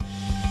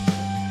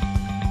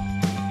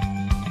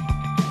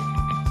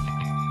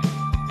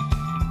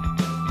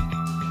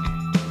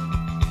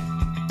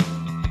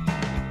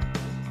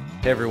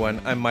Hey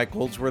everyone, I'm Mike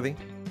Goldsworthy.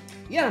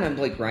 Yeah, and I'm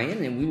Blake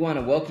Bryan, and we want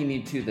to welcome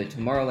you to the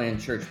Tomorrowland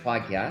Church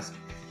podcast.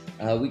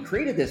 We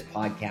created this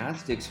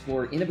podcast to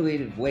explore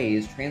innovative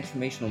ways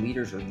transformational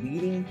leaders are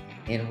leading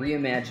and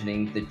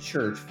reimagining the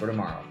church for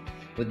tomorrow.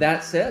 With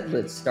that said,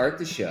 let's start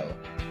the show.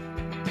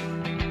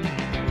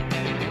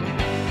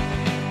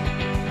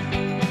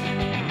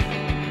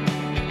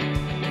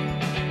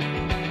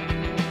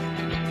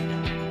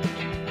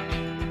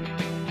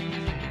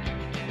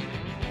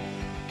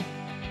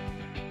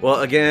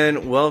 Well,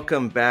 again,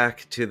 welcome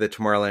back to the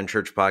Tomorrowland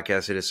Church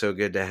podcast. It is so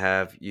good to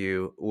have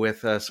you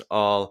with us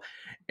all.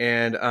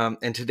 And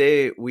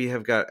today we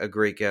have got a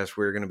great guest.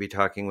 We're going to be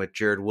talking with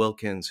Jared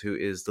Wilkins, who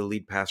is the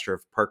lead pastor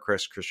of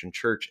Parkcrest Christian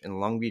Church in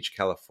Long Beach,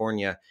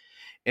 California.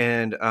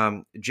 And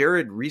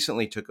Jared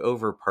recently took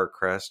over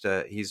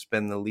Parkcrest. He's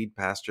been the lead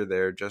pastor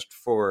there just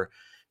for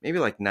maybe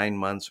like 9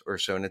 months or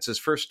so. And it's his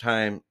first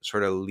time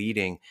sort of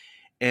leading.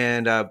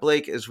 And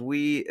Blake, as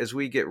we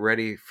get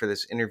ready for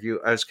this interview,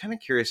 I was kind of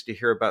curious to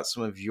hear about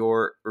some of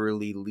your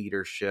early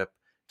leadership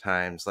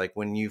times, like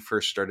when you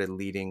first started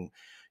leading.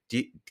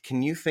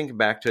 Can you think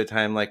back to a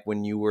time like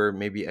when you were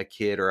maybe a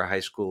kid or a high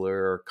schooler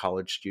or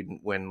college student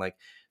when like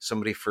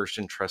somebody first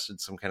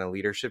entrusted some kind of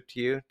leadership to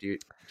you? Do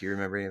you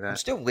remember any of I'm that?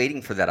 still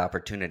waiting for that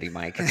opportunity,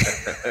 Mike.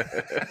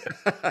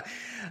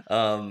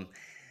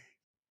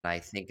 I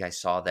think I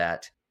saw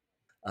that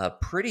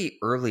pretty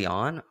early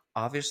on,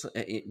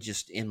 obviously,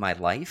 just in my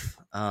life,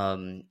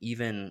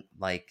 even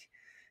like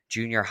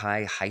junior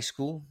high, high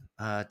school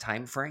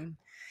time frame.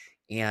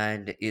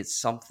 And it's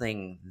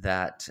something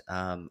that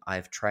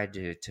I've tried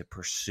to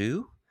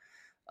pursue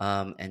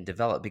and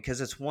develop,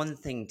 because it's one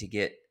thing to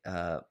get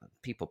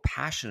people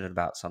passionate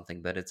about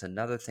something, but it's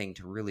another thing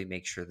to really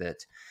make sure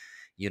that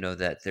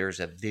that there's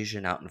a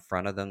vision out in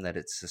front of them, that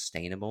it's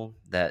sustainable,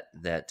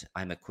 that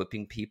I'm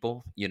equipping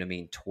people,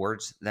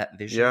 towards that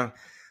vision, Yeah.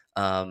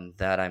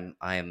 that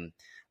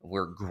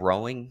we're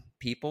growing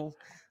people,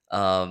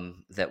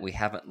 that we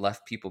haven't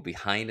left people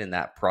behind in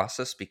that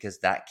process, because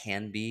that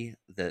can be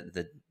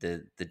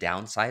the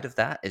downside of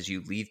that. As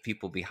you leave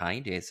people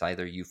behind, it's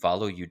either you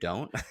follow, you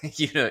don't.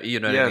 You know what I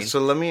Yeah. mean? So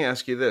let me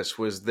ask you this: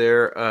 was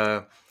there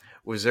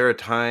a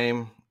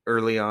time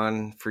early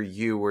on for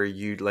you where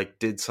you like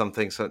did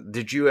something? So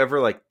did you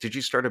ever did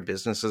you start a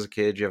business as a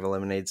kid? Did you have a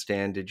lemonade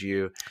stand? Did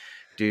you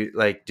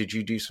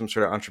do some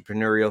sort of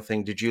entrepreneurial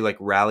thing? Did you like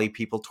rally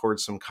people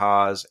towards some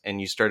cause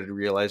and you started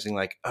realizing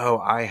like, oh,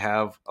 I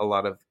have a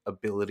lot of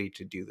ability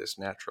to do this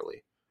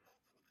naturally?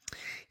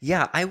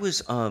 Yeah, I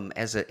was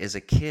as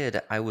a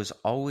kid, I was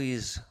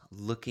always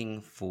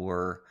looking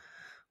for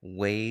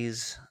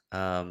ways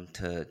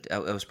to I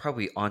was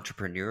probably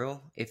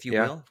entrepreneurial, if you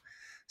Yeah. will.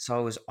 So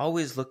I was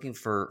always looking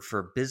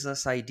for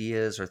business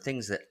ideas or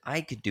things that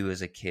I could do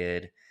as a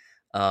kid,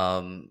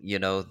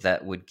 that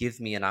would give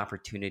me an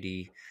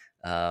opportunity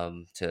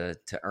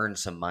to earn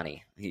some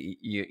money.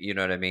 You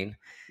know what I mean?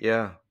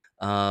 Yeah.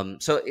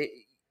 So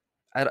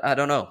I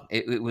don't know.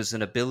 It was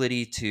an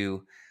ability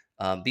to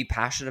be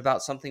passionate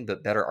about something,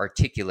 but better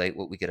articulate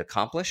what we could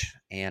accomplish.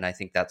 And I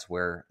think that's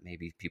where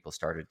maybe people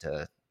started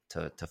to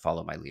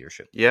follow my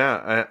leadership.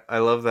 Yeah, I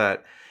love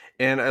that.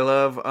 And I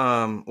love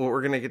what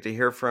we're going to get to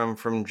hear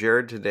from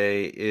Jared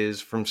today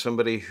is from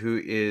somebody who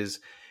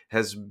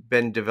has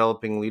been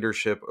developing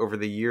leadership over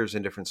the years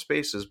in different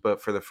spaces,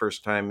 but for the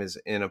first time is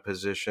in a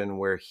position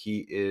where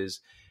he is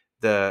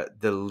the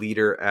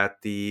leader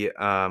at the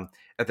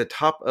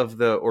top of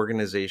the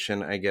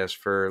organization, I guess,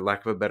 for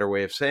lack of a better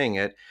way of saying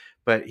it.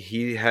 But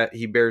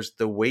he bears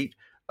the weight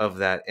of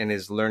that and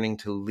is learning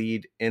to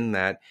lead in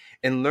that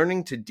and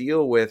learning to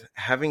deal with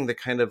having the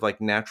kind of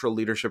like natural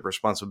leadership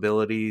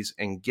responsibilities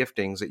and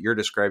giftings that you're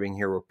describing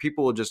here, where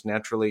people will just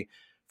naturally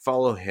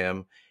follow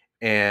him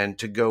and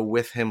to go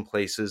with him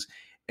places.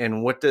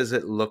 And what does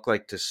it look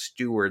like to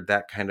steward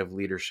that kind of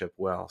leadership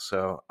well?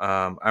 So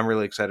I'm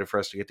really excited for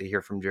us to get to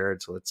hear from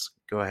Jared. So let's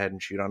go ahead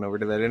and shoot on over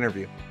to that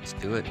interview. Let's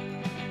do it.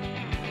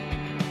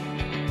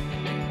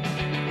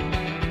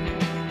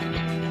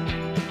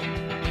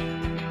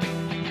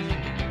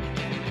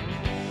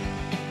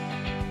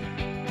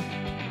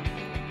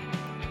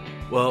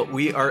 Well,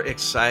 we are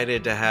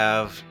excited to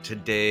have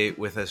today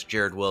with us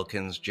Jared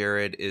Wilkins.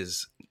 Jared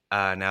is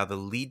now the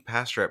lead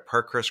pastor at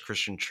Parkcrest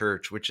Christian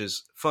Church, which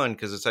is fun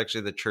because it's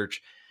actually the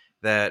church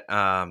that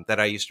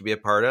I used to be a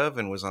part of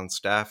and was on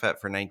staff at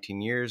for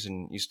 19 years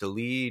and used to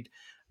lead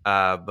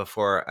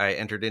before I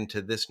entered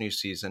into this new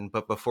season.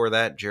 But before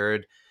that,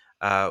 Jared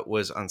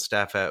was on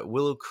staff at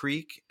Willow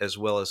Creek as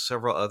well as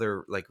several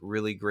other like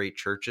really great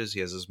churches. He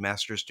has his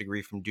master's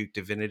degree from Duke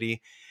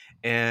Divinity,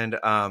 and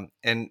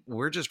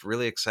we're just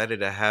really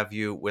excited to have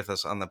you with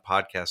us on the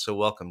podcast. So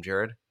welcome,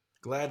 Jared.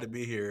 Glad to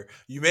be here.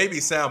 You made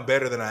me sound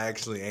better than I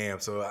actually am.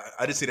 So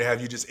I just need to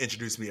have you just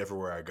introduce me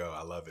everywhere I go.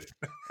 I love it.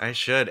 I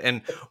should.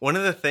 And one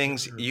of the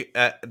things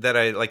that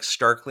I like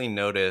starkly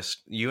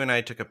noticed, you and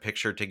I took a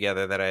picture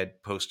together that I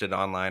had posted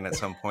online at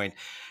some point,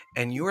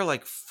 and you were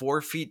like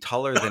 4 feet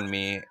taller than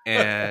me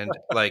and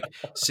like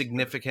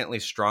significantly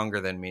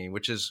stronger than me,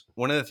 which is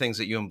one of the things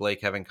that you and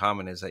Blake have in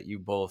common is that you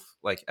both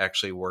like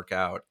actually work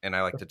out, and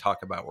I like to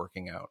talk about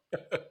working out.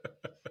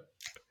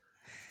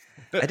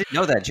 I didn't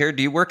know that. Jared,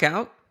 do you work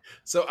out?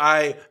 So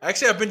I've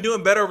been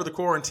doing better over the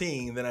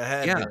quarantine than I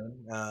had Yeah.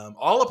 been,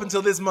 all up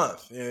until this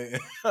month.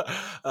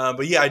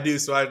 But yeah, I do.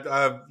 So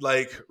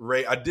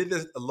I did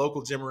this a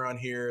local gym around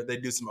here. They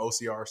do some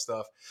OCR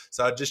stuff.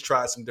 So I just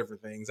tried some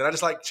different things, and I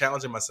just like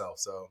challenging myself.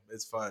 So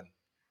it's fun.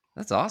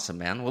 That's awesome,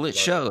 man. Well, it Love it.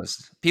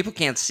 shows. People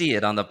can't see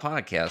it on the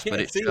podcast, but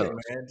Can't it see it, shows.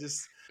 man.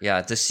 Just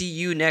Yeah, to see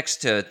you next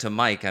to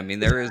Mike, I mean,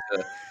 there is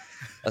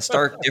a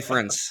stark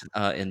difference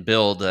in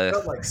build.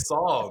 felt like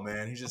Saul,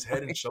 man. He's just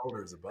head and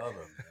shoulders above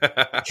him.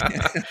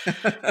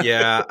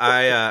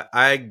 Yeah,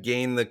 I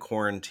gained the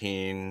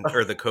quarantine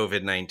or the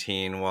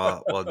COVID-19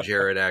 while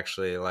Jared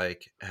actually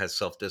like has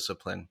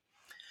self-discipline.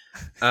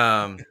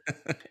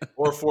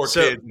 Or 4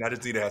 So kids, and I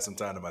just need to have some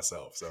time to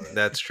myself. So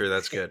that's true.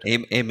 That's good.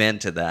 Amen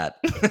to that.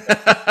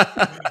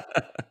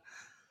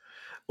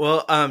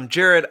 Well,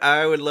 Jared,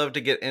 I would love to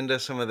get into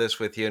some of this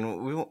with you,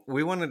 and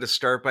we wanted to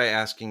start by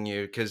asking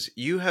you because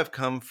you have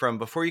come from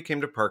before you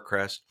came to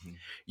Parkcrest, Mhm.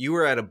 you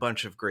were at a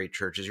bunch of great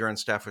churches. You're on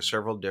staff with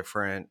several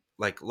different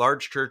like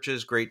large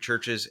churches, great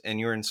churches, and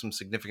you're in some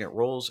significant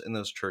roles in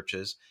those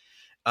churches.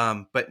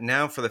 But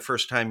now, for the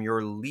first time,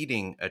 you're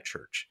leading a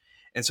church.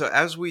 And so,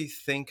 as we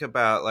think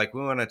about, like,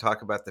 we want to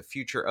talk about the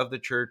future of the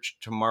church,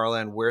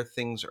 Tomorrowland, where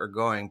things are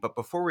going. But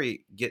before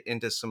we get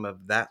into some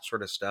of that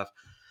sort of stuff,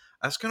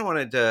 I just kind of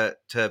wanted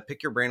to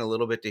pick your brain a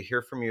little bit to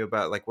hear from you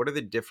about like what are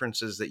the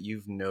differences that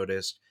you've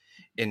noticed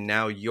and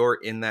now you're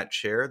in that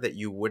chair that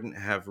you wouldn't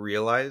have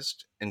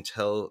realized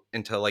until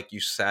like you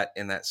sat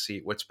in that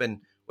seat. What's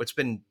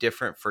been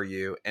different for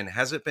you, and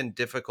has it been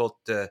difficult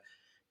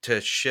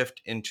to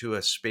shift into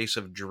a space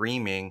of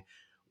dreaming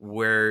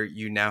where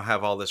you now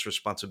have all this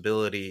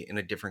responsibility in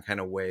a different kind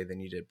of way than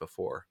you did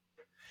before?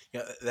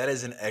 Yeah, that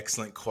is an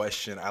excellent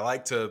question. I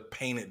like to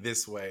paint it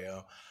this way.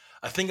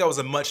 I think I was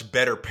a much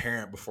better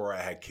parent before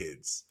I had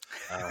kids.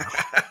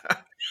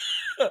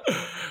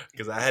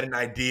 Because I had an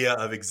idea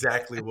of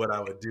exactly what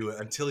I would do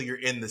until you're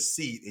in the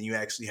seat and you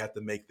actually have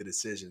to make the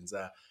decisions.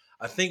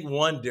 I think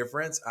one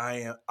difference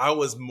I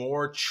was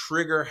more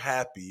trigger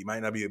happy,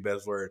 might not be the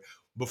best word,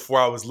 before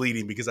I was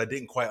leading because I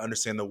didn't quite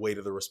understand the weight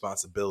of the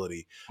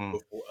responsibility Hmm.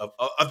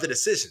 of the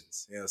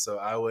decisions. So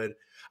I would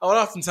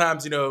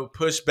oftentimes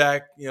push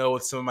back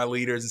with some of my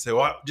leaders and say,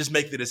 well, just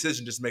make the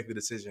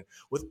decision,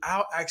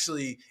 without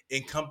actually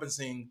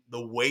encompassing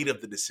the weight of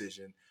the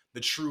decision, the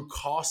true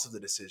cost of the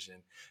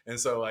decision. And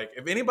so, like,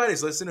 if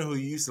anybody's listening who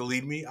used to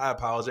lead me, I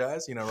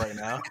apologize, right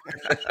now.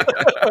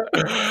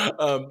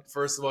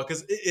 First of all,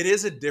 because it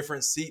is a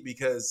different seat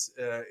because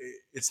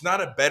it's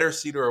not a better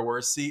seat or a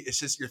worse seat. It's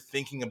just you're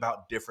thinking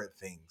about different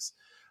things.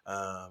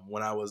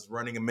 When I was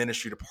running a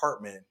ministry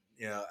department,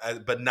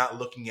 but not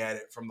looking at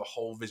it from the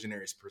whole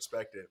visionary's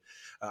perspective,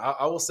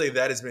 I will say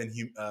that has been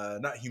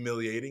not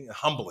humiliating,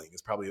 humbling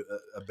is probably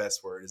a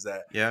best word. Is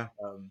that Yeah.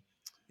 um,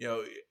 you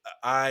know,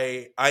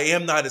 I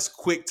am not as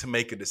quick to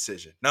make a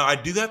decision. Now I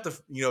do have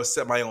to,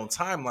 set my own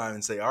timeline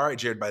and say, all right,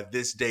 Jared, by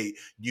this date,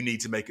 you need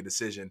to make a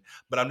decision.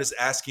 But I'm just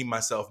asking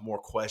myself more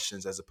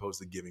questions as opposed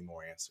to giving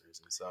more answers.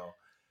 And so,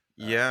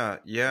 Yeah,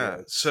 yeah,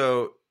 yeah.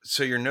 So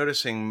you're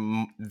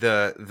noticing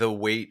the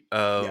weight yeah,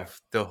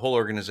 of the whole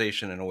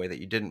organization in a way that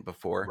you didn't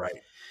before. right,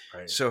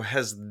 right. So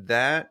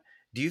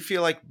do you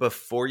feel like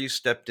before you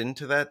stepped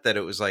into that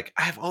it was like,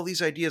 I have all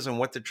these ideas on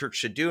what the church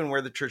should do and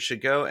where the church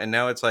should go, and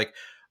now it's like,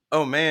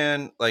 oh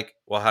man, like,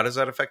 well, how does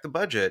that affect the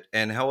budget?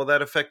 And how will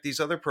that affect these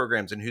other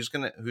programs? And who's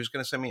gonna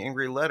send me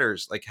angry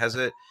letters? Like, has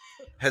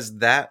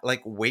that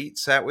like weight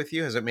sat with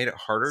you? Has it made it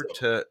harder So,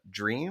 to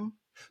dream?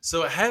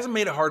 so it hasn't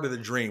made it harder to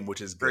dream,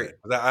 which is Great.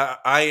 good.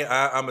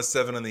 I'm a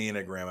 7 on the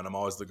Enneagram, and I'm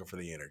always looking for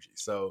the energy.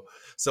 So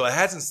it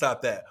hasn't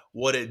stopped that.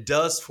 What it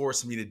does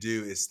force me to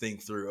do is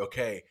think through,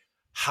 okay,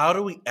 how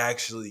do we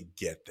actually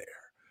get there?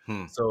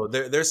 Hmm. So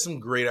there's some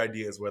great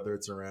ideas, whether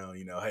it's around,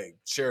 hey,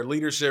 shared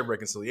leadership,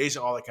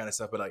 reconciliation, all that kind of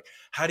stuff. But like,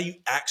 how do you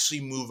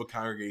actually move a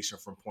congregation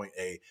from point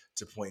A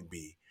to point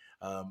B?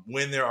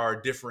 When there are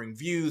differing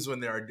views, when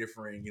there are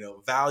differing,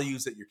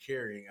 values that you're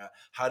carrying,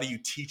 how do you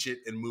teach it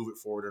and move it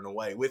forward in a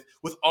way with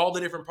all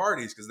the different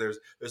parties? Because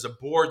there's a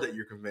board that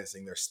you're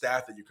convincing, there's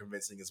staff that you're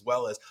convincing, as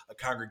well as a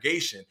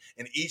congregation,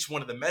 and each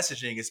one of the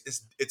messaging is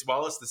it's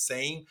while it's the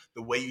same,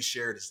 the way you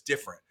share it is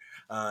different.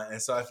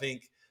 And so I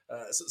think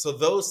so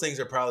those things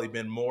have probably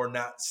been more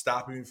not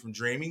stopping me from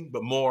dreaming,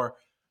 but more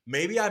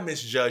maybe I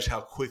misjudge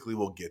how quickly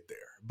we'll get there.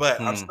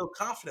 But I'm Hmm. still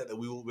confident that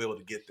we will be able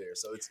to get there.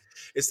 So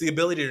it's the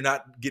ability to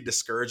not get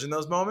discouraged in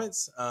those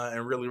moments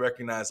and really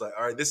recognize, like,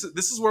 all right, this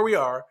is where we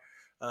are.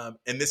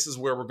 and this is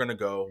where we're going to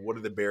go. What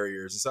are the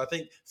barriers? And so I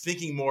think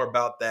thinking more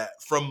about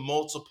that from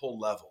multiple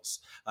levels,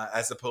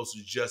 as opposed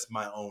to just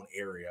my own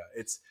area.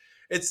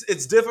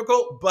 It's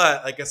difficult,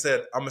 but like I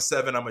said, I'm a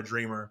 7. I'm a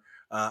dreamer.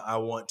 I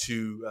want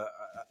to.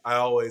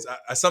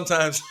 I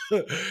sometimes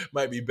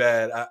might be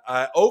bad.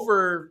 Not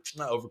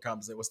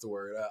overcompensate. What's the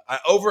word? I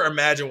over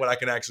imagine what I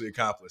can actually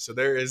accomplish. So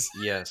there is.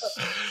 Yes,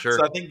 sure.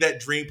 So I think that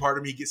dream part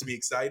of me gets me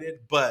excited,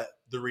 but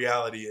the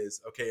reality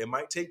is, okay, it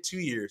might take 2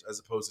 years as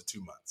opposed to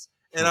 2 months,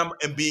 and I'm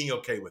being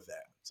okay with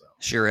that. So.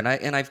 Sure, and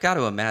I've got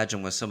to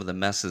imagine with some of the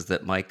messes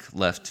that Mike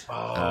left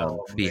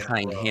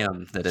behind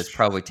him, that it's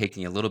probably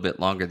taking a little bit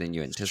longer than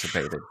you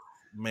anticipated.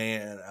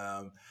 Man,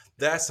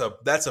 that's a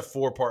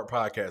 4-part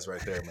podcast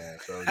right there, man.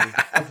 So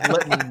just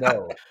let me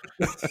know.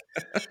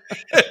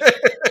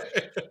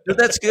 But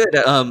that's good.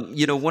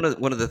 One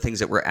of the things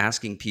that we're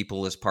asking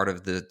people as part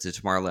of the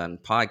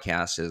Tomorrowland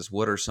podcast is,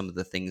 what are some of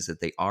the things that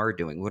they are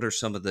doing? What are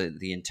some of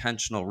the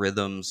intentional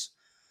rhythms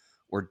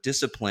or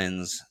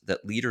disciplines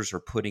that leaders are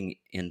putting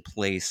in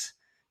place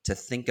to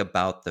think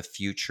about the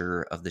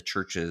future of the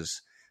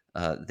churches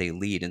they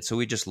lead? And so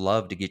we just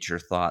love to get your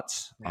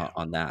thoughts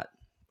on that.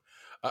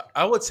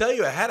 I would tell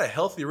you, I had a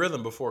healthy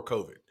rhythm before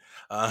COVID.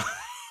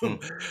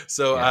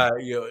 So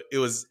it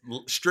was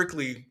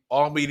strictly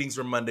all meetings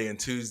were Monday and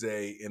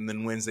Tuesday, and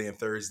then Wednesday and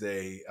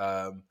Thursday.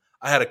 I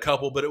had a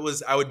couple, but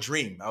I would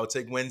dream. I would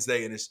take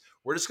Wednesday, and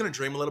we're just going to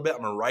dream a little bit.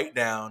 I'm going to write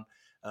down,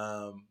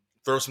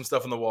 throw some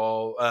stuff on the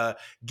wall,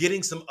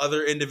 getting some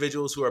other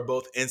individuals who are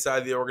both inside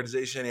the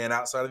organization and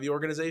outside of the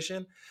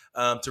organization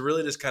to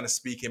really just kind of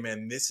speak him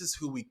in. This is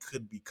who we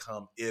could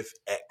become if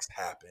X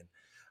happened.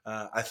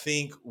 I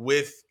think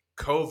with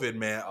COVID,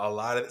 man, a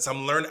lot of this,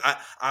 I'm learning.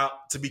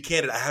 To be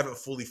candid, I haven't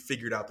fully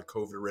figured out the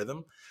COVID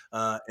rhythm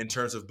in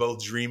terms of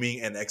both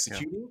dreaming and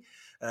executing.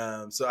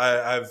 So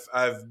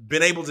I've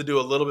been able to do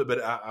a little bit,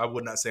 but I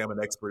would not say I'm an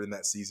expert in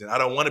that season. I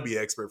don't want to be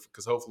an expert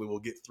because hopefully we'll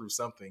get through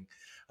something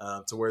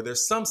to where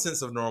there's some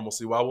sense of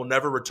normalcy. While we'll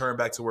never return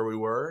back to where we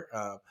were,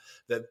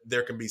 that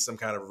there can be some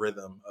kind of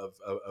rhythm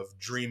of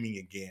dreaming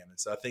again. And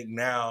so I think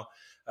now,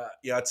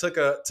 I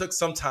took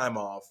some time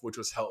off, which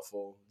was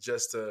helpful.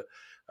 Just to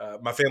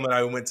my family and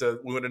I we went to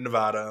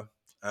Nevada,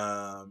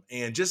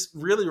 and just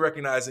really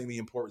recognizing the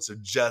importance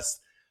of just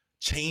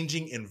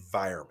changing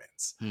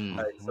environments.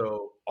 Mm-hmm.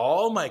 So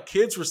all my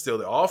kids were still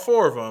there, all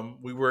 4 of them.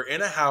 We were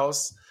in a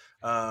house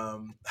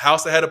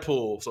that had a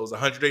pool, so it was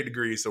 108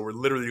 degrees. So we're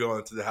literally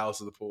going to the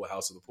house of the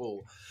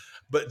pool.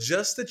 But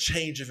just the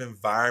change of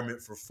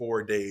environment for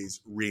 4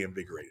 days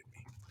reinvigorated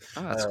me.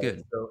 Oh, that's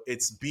good. So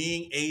it's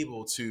being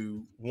able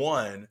to,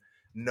 one,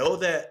 know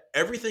that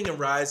everything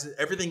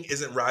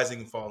isn't rising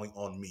and falling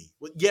on me.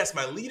 Well, yes,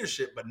 my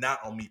leadership, but not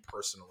on me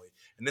personally.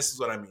 And this is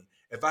what I mean.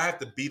 If I have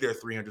to be there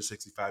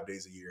 365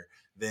 days a year,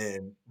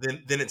 then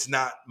it's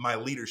not my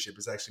leadership.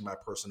 It's actually my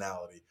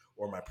personality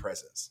or my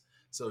presence.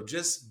 So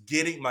just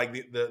getting like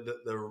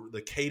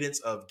the cadence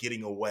of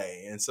getting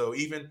away. And so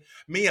even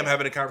me, I'm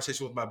having a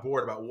conversation with my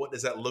board about what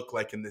does that look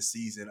like in this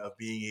season of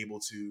being able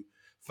to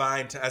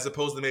find, as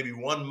opposed to maybe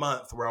 1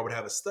 month where I would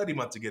have a study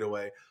month to get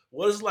away.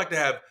 What does it like to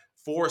have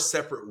 4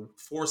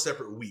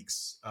 separate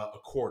weeks a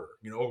quarter?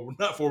 Or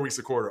not 4 weeks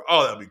a quarter.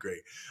 Oh, that'd be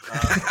great.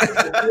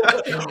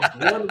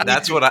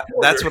 That's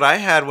what I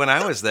had when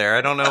I was there.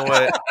 I don't know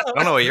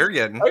what you're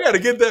getting. I got to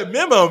get that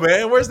memo,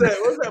 man. Where's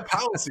that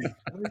policy?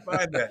 Let me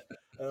find that.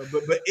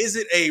 But is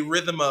it a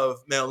rhythm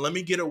of, now let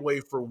me get away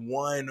for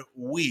 1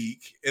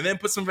 week and then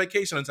put some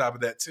vacation on top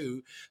of that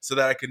too, so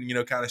that I can,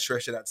 kind of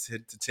stretch it out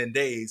to 10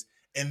 days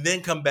and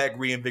then come back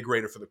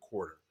reinvigorated for the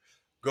quarter.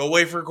 Go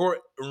away for a quarter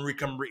and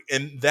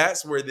and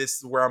that's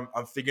where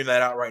I'm figuring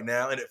that out right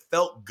now. And it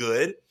felt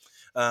good.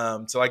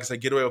 So like I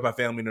said, get away with my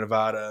family in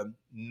Nevada.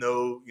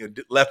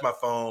 Left my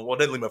phone. Well,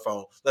 didn't leave my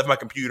phone. Left my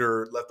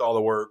computer. Left all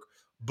the work.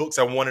 Books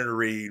I wanted to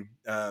read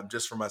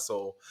just for my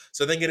soul.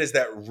 So I think it is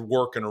that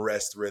work and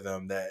rest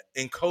rhythm that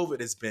in COVID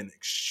has been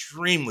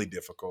extremely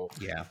difficult.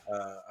 Yeah.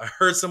 I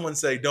heard someone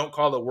say, don't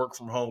call it work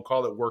from home,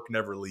 call it work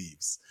never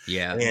leaves.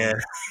 Yeah.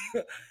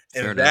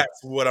 And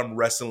that's what I'm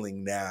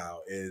wrestling now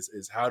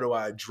is how do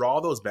I draw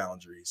those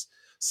boundaries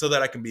so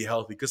that I can be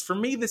healthy? Because for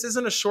me, this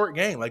isn't a short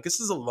game. Like, this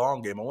is a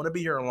long game. I want to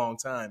be here a long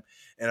time.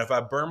 And if I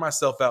burn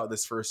myself out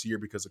this first year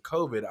because of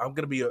COVID,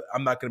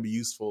 I'm not going to be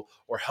useful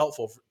or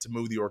helpful to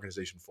move the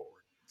organization forward.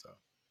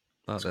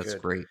 Oh, that's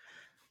great.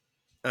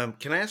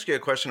 Can I ask you a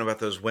question about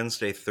those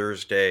Wednesday,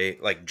 Thursday,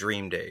 like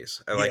dream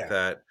days? I like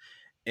that.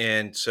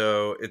 And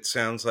so it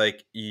sounds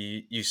like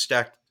you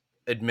stacked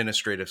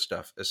administrative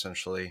stuff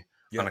essentially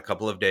on a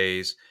couple of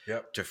days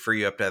to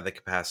free you up to have the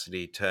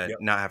capacity to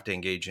not have to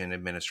engage in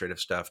administrative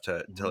stuff,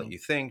 to let you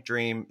think,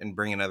 dream, and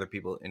bring in other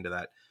people into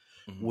that.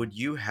 Mm-hmm. Would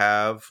you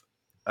have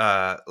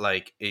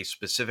like a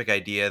specific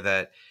idea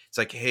that it's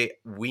like, hey,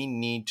 we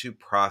need to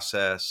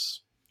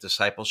process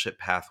discipleship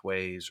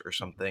pathways or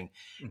something,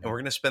 and we're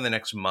going to spend the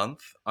next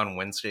month on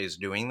Wednesdays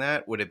doing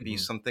that? Would it be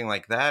something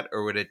like that,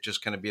 or would it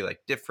just kind of be like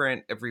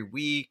different every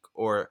week?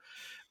 Or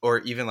or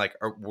even like,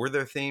 were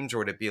there themes, or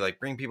would it be like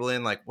bring people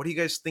in, like, what are you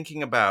guys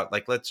thinking about?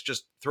 Like, let's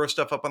just throw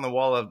stuff up on the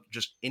wall of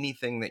just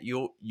anything that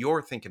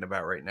you're thinking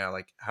about right now.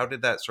 Like, how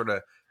did that sort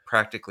of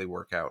practically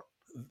work out?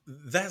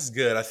 That's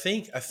good. I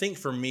think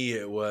for me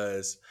it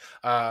was,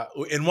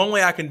 in one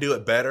way I can do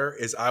it better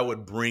is I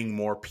would bring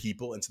more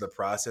people into the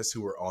process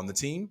who were on the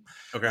team.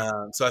 Okay.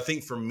 So I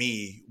think for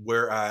me,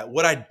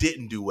 what I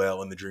didn't do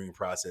well in the dreaming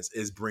process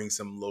is bring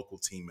some local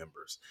team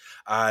members.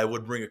 I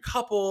would bring a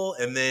couple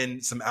and then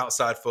some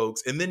outside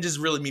folks, and then just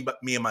really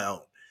me and my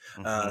own.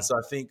 So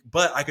I think,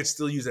 but I could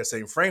still use that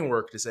same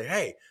framework to say,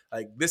 hey,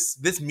 like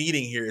this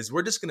meeting here is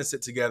we're just going to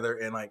sit together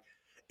and like,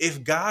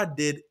 if God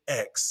did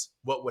X,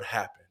 what would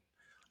happen?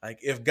 Like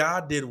if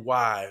God did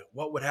Y,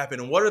 what would happen?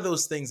 And what are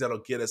those things that'll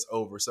get us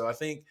over? So I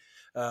think,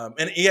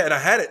 and I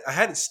had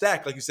it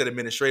stacked, like you said,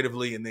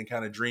 administratively, and then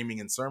kind of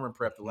dreaming and sermon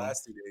prep the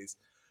last 2 days.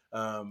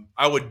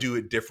 I would do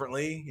it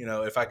differently,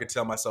 if I could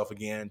tell myself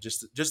again,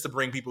 just to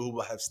bring people who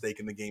will have stake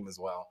in the game as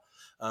well.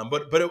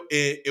 But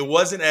it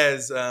wasn't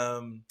as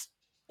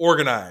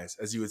organized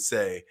as you would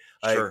say.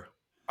 Like, Sure.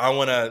 I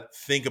want to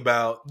think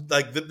about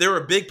like there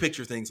were big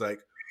picture things like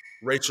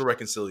racial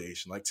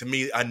reconciliation. Like to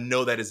me, I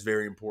know that is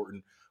very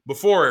important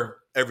before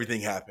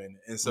everything happened.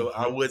 And so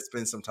I would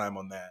spend some time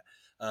on that.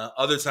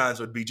 Other times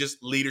would be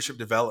just leadership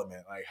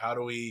development. Like how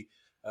do we,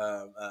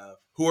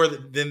 who are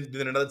then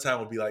another time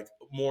would be like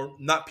more,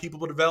 not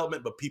people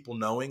development, but people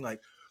knowing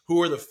like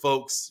who are the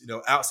folks,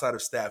 outside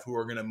of staff who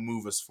are going to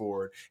move us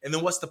forward. And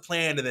then what's the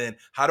plan? And then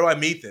how do I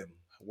meet them?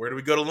 Where do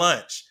we go to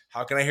lunch?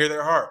 How can I hear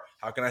their heart?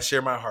 How can I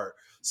share my heart?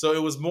 So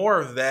it was more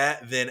of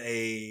that than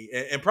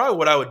and probably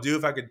what I would do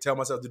if I could tell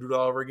myself to do it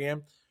all over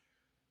again.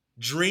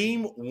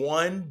 Dream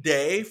one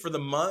day for the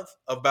month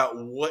about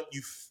what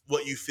you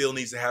feel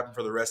needs to happen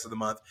for the rest of the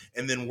month,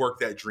 and then work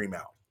that dream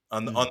out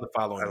on the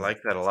following. I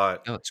like that a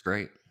lot. Oh, it's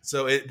great.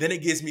 So then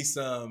it gives me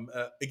some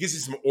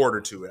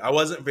order to it. I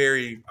wasn't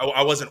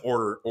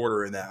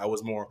order in that. I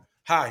was more,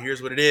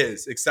 here's what it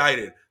is.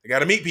 Excited. I got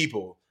to meet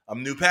people. I'm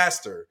a new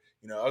pastor.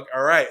 All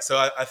right. So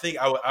I think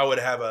I would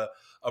have a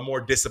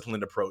more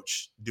disciplined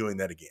approach doing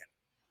that again.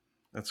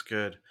 That's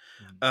good.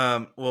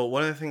 Well,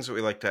 one of the things that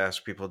we like to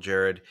ask people,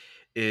 Jared,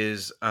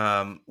 is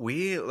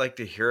we like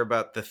to hear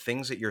about the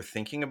things that you're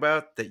thinking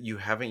about that you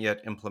haven't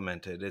yet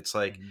implemented. It's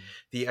like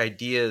the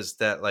ideas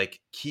that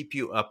like keep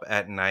you up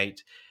at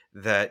night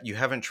that you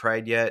haven't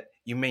tried yet.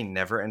 You may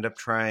never end up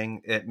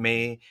trying.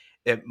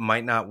 It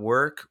might not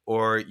work,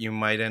 or you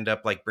might end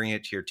up like bringing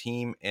it to your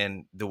team,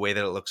 and the way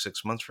that it looks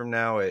 6 months from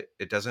now, it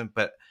doesn't.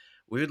 But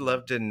we would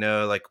love to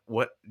know, like,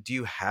 what do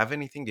you have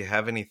anything? Do you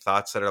have any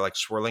thoughts that are like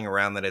swirling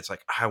around that it's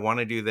like, I want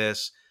to do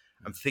this.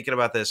 I'm thinking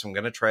about this. I'm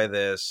going to try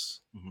this.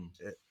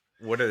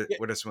 What are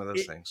some of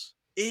those things?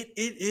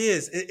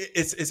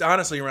 It's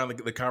honestly around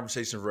the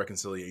conversation of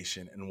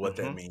reconciliation and what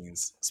that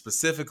means.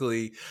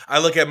 Specifically, I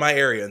look at my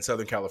area in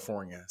Southern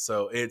California.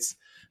 So it's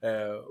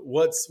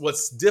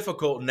what's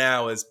difficult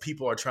now is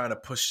people are trying to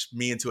push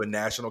me into a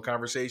national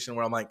conversation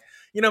where I'm like,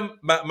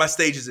 my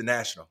stage isn't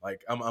national.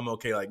 Like I'm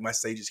okay. Like my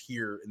stage is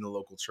here in the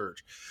local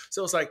church.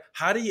 So it's like,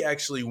 how do you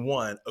actually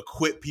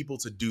equip people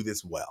to do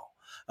this well?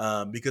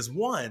 Because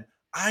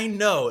I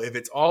know if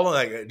it's all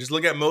like, just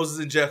look at Moses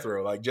and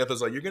Jethro. Like Jethro's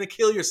like, you're going to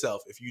kill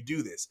yourself if you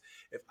do this.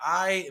 If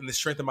I, in the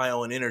strength of my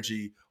own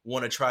energy,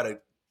 want to try to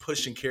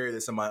push and carry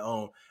this on my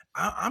own,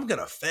 I'm going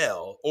to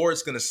fail, or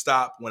it's going to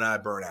stop when I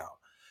burn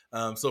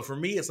out. So for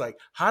me, it's like,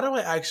 how do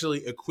I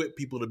actually equip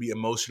people to be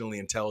emotionally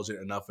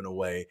intelligent enough in a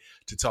way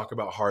to talk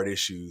about hard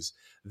issues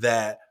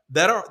that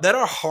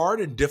are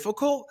hard and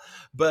difficult,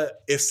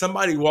 but if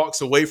somebody walks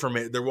away from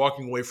it, they're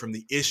walking away from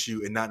the issue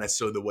and not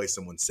necessarily the way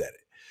someone said it.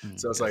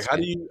 So it's like,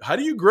 how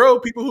do you grow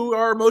people who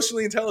are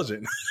emotionally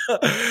intelligent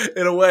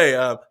in a way?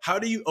 How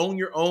do you own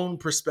your own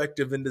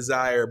perspective and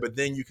desire, but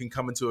then you can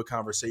come into a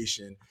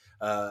conversation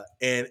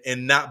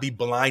and not be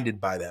blinded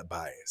by that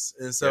bias?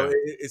 And so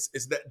it's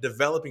that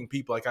developing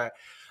people. Like I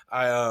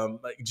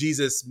like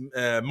Jesus,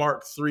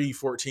 Mark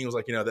 3:14 was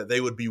like, that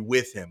they would be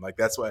with him. Like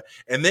that's why,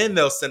 and then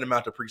they'll send him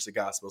out to preach the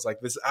gospel. It's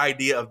like this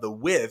idea of the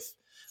with,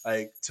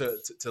 like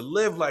to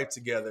live life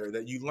together,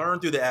 that you learn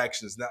through the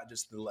actions, not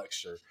just the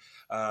lecture.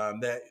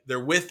 That they're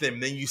with them,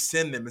 then you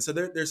send them. And so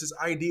there's this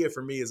idea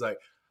for me is like,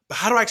 but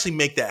how do I actually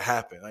make that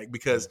happen? Like,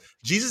 because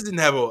Jesus didn't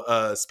have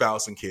a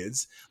spouse and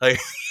kids. Like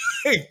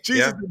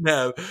Jesus didn't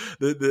have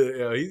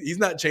he's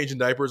not changing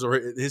diapers, or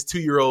his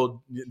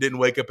 2-year-old didn't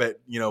wake up at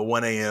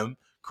 1 a.m.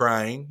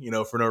 crying,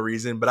 for no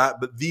reason.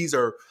 But these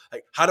are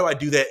like, how do I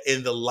do that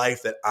in the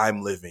life that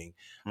I'm living?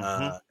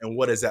 And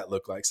what does that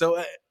look like?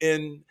 So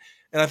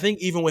and I think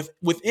even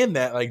within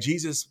that, like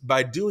Jesus,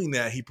 by doing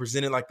that, he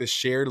presented like this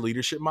shared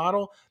leadership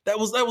model that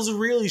was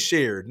really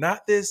shared,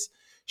 not this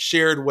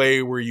shared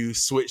way where you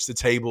switch the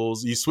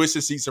tables, you switch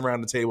the seats around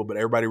the table, but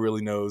everybody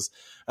really knows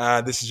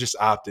this is just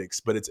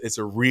optics, but it's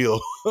a real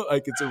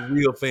it's a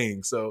real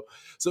thing. So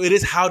it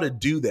is how to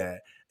do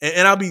that.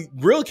 And I'll be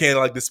real candid,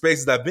 like the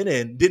spaces I've been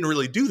in didn't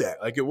really do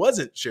that. Like it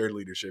wasn't shared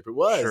leadership. It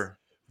was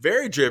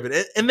very driven.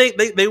 And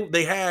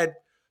they had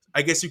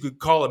I guess you could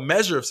call a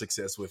measure of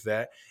success with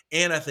that.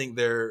 And I think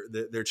there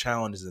are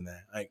challenges in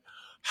that. Like,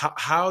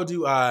 how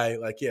do I,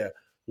 like, yeah,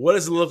 what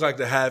does it look like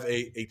to have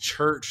a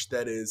church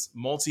that is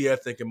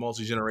multi-ethnic and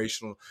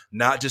multi-generational,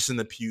 not just in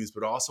the pews,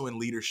 but also in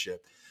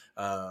leadership?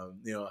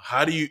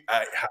 How do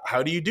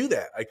you do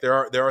that? Like,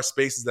 there are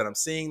spaces that I'm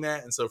seeing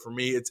that. And so for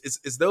me,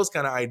 it's those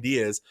kind of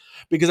ideas,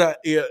 because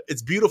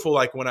it's beautiful.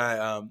 Like when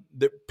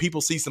people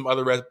see some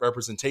other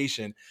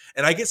representation,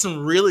 and I get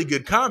some really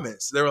good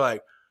comments. They were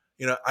like,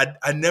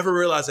 I never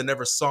realized I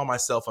never saw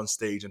myself on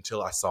stage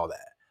until I saw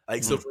that.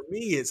 Like, so for me,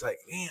 it's like,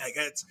 man, I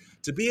got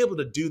to be able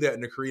to do that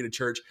and to create a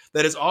church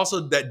that is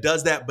also, that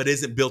does that, but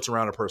isn't built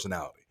around a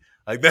personality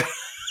like that.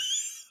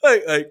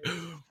 like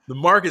the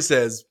market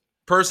says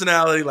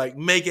personality, like,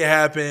 make it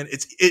happen.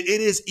 It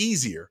is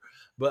easier,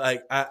 but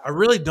like, I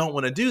really don't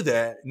want to do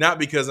that. Not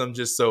because I'm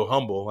just so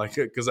humble, like,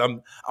 because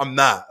I'm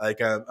not,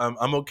 like,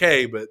 I'm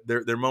okay, but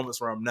there are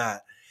moments where I'm not.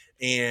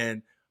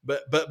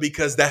 But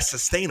because that's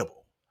sustainable.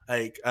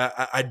 Like,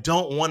 I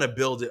don't want to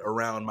build it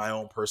around my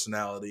own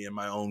personality and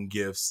my own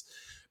gifts,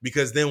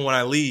 because then when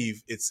I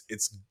leave, it's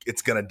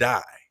gonna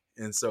die.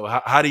 And so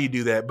how do you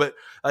do that? But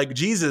like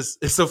Jesus,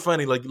 it's so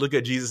funny. Like, look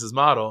at Jesus's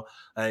model.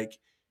 Like,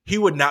 he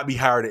would not be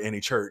hired at any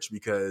church,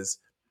 because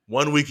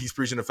 1 week he's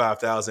preaching to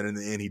 5,000, and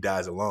in the end he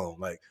dies alone.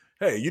 Like,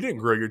 hey, you didn't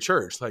grow your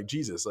church like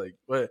Jesus. Like,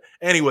 what?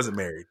 And he wasn't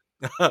married.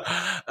 But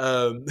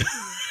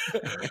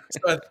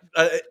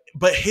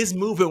his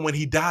movement when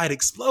he died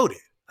exploded.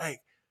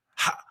 Like,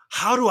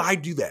 how do I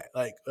do that?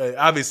 Like,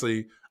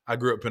 obviously, I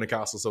grew up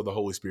Pentecostal, so the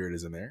Holy Spirit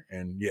is in there,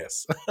 and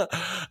yes,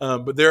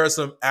 but there are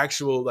some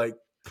actual, like,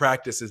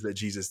 practices that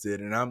Jesus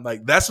did, and I'm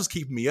like, that's what's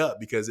keeping me up,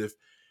 because if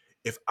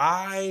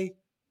I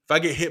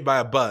get hit by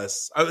a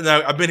bus,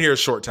 I've been here a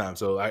short time,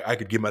 so I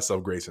could give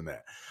myself grace in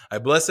that.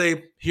 But let's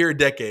say here a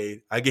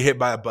decade, I get hit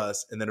by a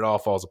bus, and then it all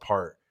falls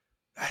apart.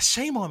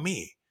 Shame on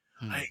me,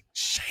 like,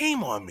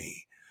 shame on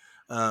me.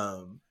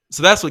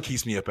 So that's what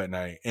keeps me up at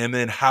night. And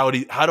then how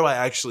do I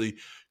actually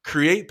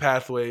create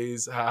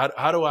pathways?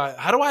 How do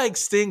I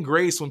extend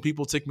grace when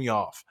people tick me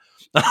off?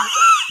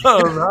 How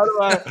do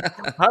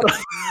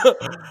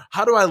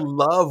I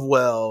love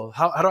well?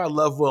 How do I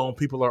love well when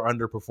people are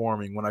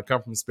underperforming? When I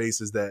come from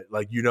spaces that,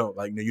 like, you don't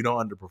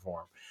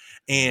underperform,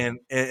 and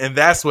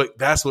that's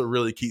what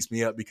really keeps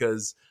me up,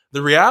 because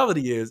the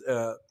reality is,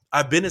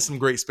 I've been in some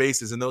great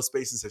spaces, and those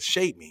spaces have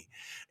shaped me,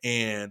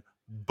 and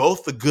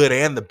both the good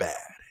and the bad.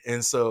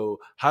 And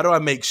so how do I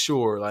make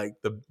sure, like,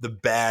 the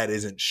bad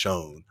isn't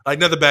shown? Like,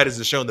 not the bad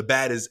isn't shown, the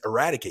bad is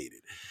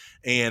eradicated,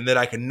 and that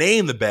I can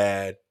name the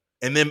bad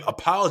and then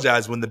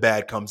apologize when the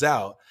bad comes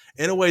out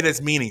in a way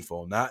that's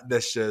meaningful, not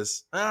that's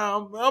just,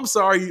 oh, I'm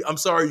sorry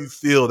you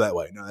feel that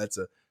way. No, that's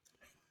a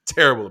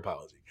terrible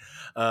apology.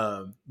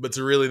 But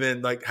to really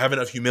then, like, have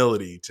enough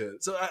humility to.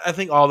 So I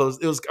think all those,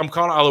 I'm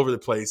kind of all over the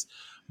place,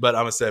 but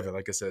I'm a 7,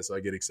 like I said, so I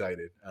get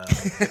excited.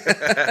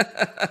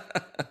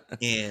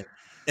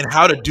 And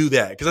how to do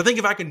that, because I think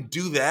if I can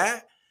do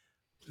that,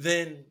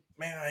 then,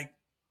 man,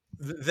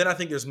 then I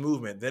think there's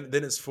movement. Then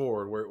it's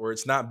forward, where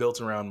it's not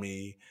built around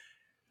me.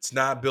 It's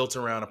not built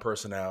around a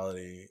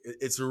personality.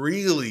 It's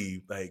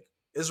really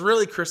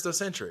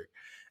Christocentric,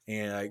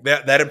 and like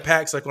that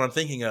impacts, like, what I'm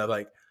thinking of,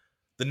 like,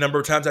 the number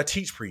of times I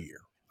teach per year,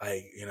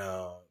 like,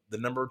 the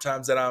number of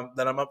times that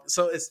I'm up.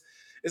 So it's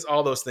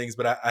all those things,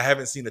 but I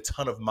haven't seen a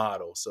ton of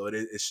models, so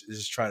it's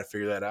just trying to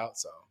figure that out.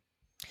 So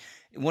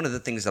one of the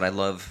things that I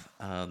love,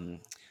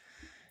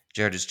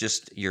 Jared, is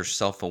just your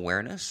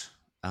self-awareness.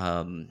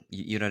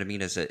 You know what I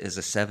mean? As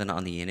a 7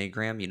 on the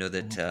Enneagram, you know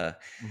that,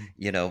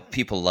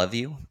 people love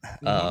you.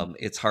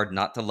 It's hard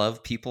not to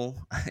love people,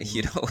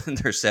 when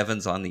they're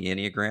 7s on the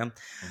Enneagram.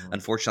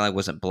 Unfortunately, I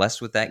wasn't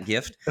blessed with that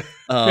gift.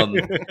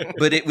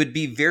 But it would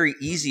be very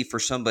easy for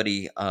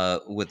somebody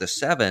with a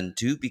 7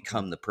 to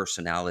become the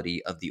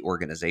personality of the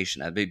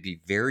organization. It would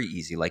be very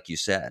easy, like you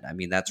said. I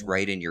mean, that's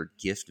right in your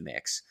gift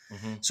mix.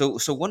 So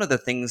one of the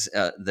things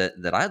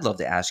that I'd love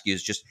to ask you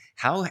is just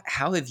how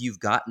have you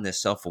gotten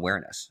this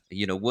self-awareness?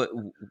 How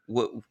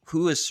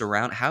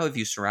have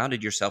you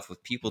surrounded yourself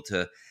with people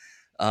to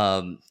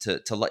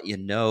let you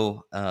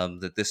know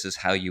that this is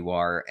how you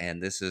are,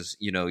 and this is,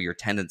 your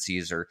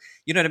tendencies, or,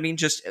 you know what I mean?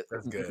 Just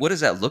what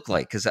does that look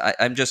like? Because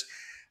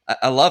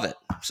I love it.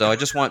 So I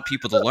just want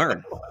people to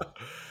learn.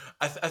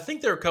 I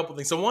think there are a couple of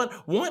things. So one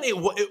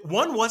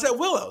was at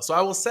Willow. So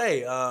I will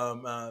say,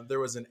 there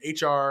was an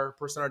HR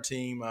person on our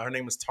team. Her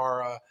name was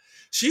Tara.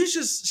 She was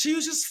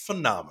just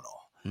phenomenal.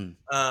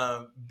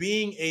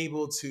 Being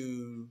able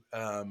to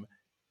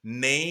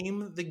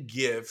name the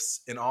gifts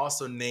and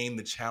also name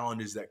the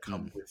challenges that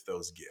come with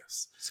those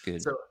gifts. That's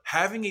good. So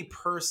having a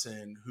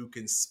person who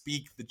can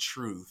speak the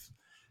truth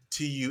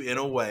to you in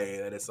a way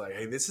that it's like,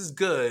 hey, this is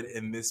good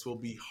and this will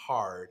be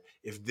hard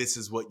if this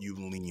is what you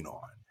lean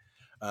on.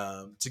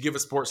 To give a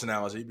sports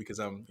analogy, because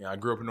I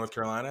grew up in North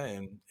Carolina,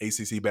 and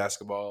ACC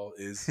basketball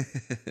is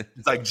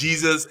it's like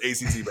Jesus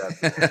ACC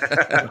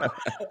basketball.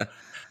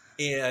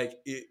 And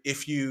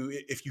if you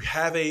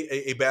have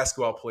a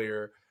basketball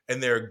player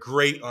and they're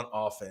great on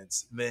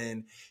offense,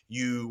 then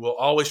you will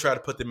always try to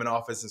put them in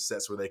offensive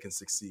sets where they can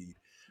succeed.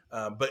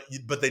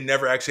 but they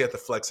never actually have to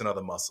flex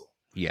another muscle.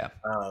 Yeah.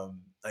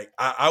 Like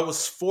I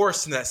was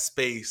forced in that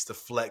space to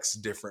flex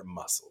different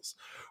muscles,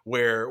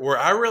 where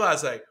I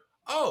realized like,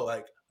 oh,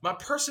 like my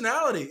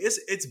personality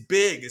it's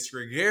big, it's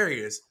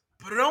gregarious,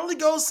 but it only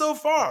goes so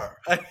far.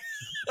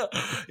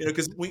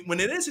 Because when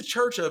it is a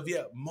church of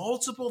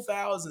multiple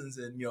thousands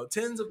and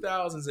tens of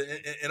thousands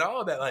and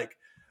all of that, like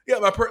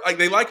like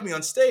they like me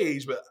on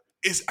stage, but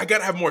I got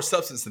to have more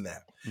substance than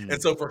that.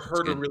 And so for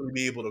her to really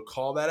be able to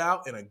call that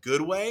out in a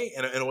good way,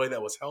 in a way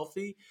that was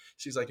healthy,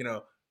 she's like,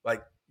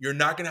 like you're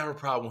not going to have a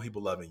problem with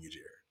people loving you,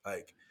 Jared.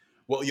 Like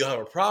what you'll have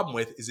a problem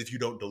with is if you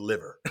don't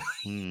deliver.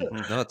 No,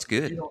 that's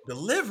good. If you don't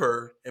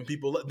deliver and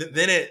people,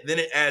 then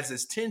it adds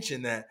this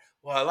tension that,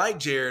 well, I like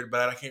Jared,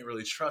 but I can't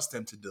really trust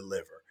him to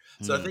deliver.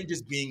 So I think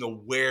just being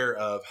aware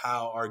of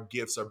how our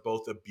gifts are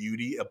both a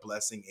beauty, a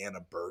blessing, and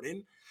a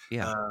burden.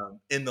 Yeah.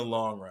 In the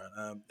long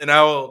run. And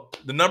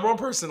the number one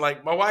person,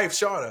 like my wife,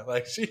 Shauna,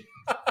 like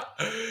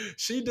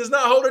she does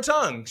not hold her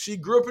tongue. She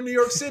grew up in New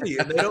York City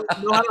and they don't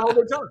know how to hold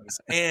their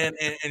tongues. And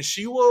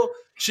she will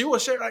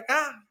share like,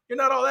 you're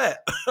not all that.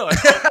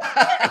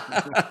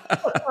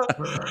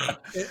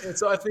 and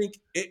so I think,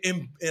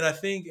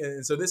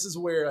 and so this is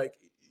where like,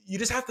 you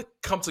just have to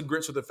come to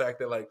grips with the fact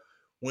that like,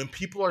 when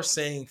people are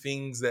saying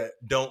things that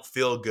don't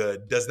feel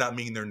good, does not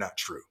mean they're not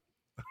true.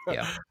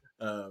 Yeah.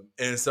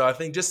 And so I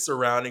think just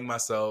surrounding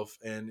myself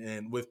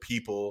and with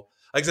people,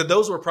 like I said,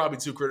 those were probably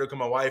too critical.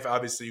 My wife,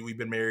 obviously, we've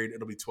been married.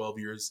 It'll be 12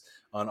 years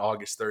on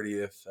August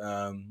 30th.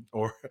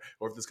 Or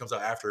if this comes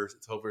out after,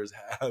 it's over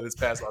this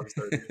past August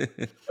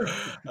 30th.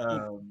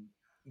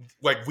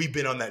 Like we've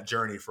been on that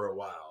journey for a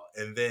while.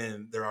 And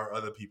then there are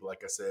other people,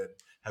 like I said,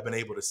 have been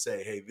able to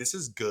say, hey, this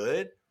is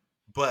good.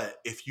 But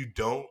if you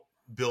don't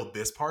build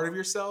this part of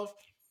yourself,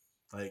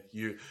 like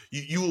you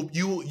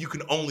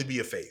can only be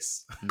a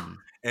face.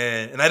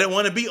 And I didn't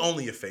want to be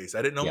only a face.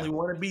 I didn't only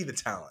want to be the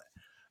talent.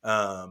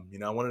 I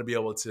wanted to be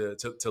able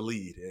to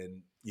lead,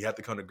 and you have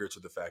to come to grips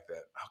with the fact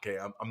that, okay,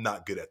 I'm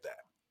not good at that.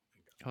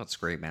 Oh, that's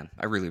great, man.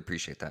 I really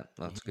appreciate that.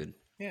 That's good.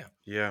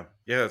 Yeah,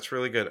 it's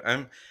really good.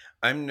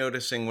 I'm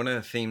noticing one of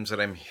the themes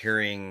that I'm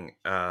hearing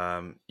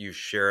you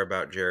share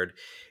about, Jared,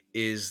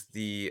 is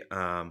the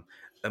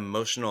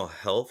emotional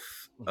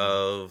health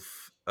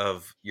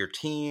of your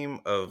team,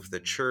 of the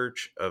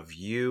church, of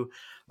you.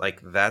 Like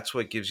that's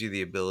what gives you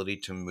the ability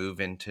to move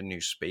into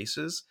new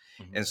spaces.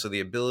 And so the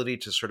ability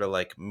to sort of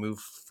like move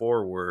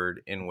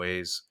forward in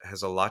ways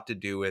has a lot to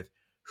do with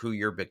who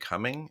you're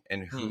becoming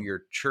and who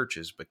your church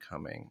is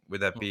becoming.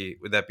 Would that be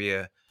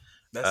a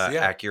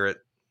accurate?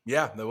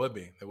 Yeah, that would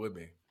be.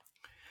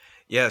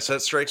 Yeah, so that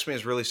strikes me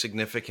as really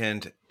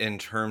significant in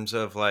terms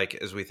of like,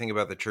 as we think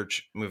about the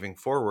church moving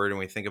forward and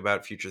we think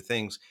about future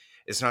things,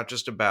 it's not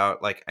just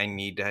about like, I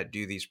need to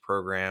do these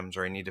programs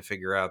or I need to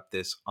figure out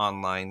this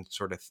online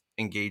sort of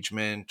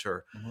engagement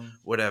or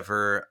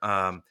whatever.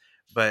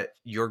 But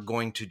you're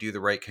going to do the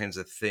right kinds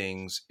of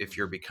things if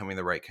you're becoming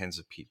the right kinds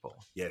of people.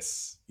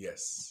 Yes.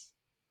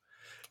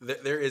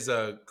 There is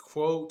a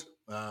quote.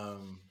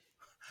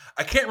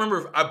 I can't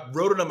remember if I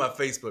wrote it on my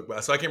Facebook,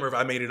 so I can't remember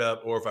if I made it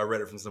up or if I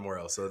read it from somewhere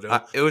else. So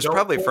it was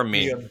probably from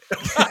me.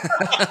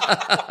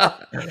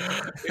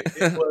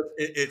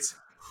 It's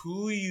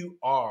who you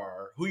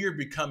are, who you're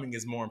becoming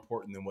is more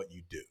important than what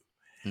you do.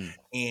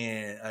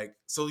 And like,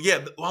 so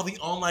while the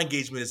online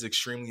engagement is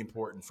extremely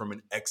important from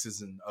an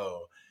X's and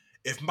O,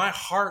 if my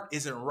heart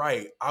isn't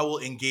right, I will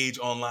engage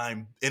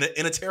online in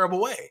a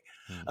terrible way.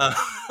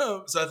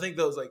 So I think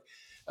those like,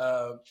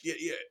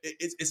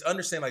 it's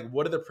understand like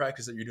what are the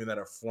practices that you're doing that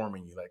are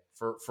forming you, like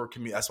for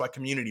community. That's why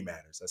community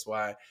matters. That's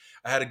why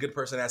I had a good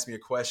person ask me a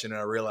question and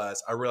I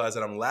realized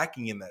that I'm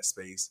lacking in that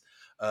space.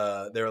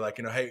 They were like,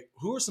 hey,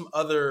 who are some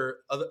other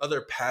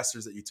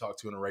pastors that you talk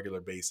to on a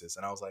regular basis?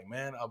 And I was like,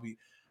 man, I'll be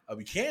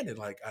candid.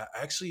 Like I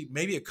actually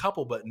maybe a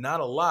couple, but not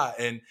a lot.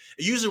 And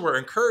usually we're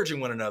encouraging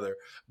one another,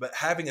 but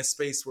having a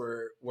space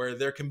where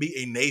there can be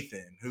a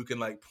Nathan who can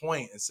like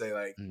point and say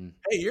like,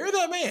 hey, you're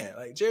that man,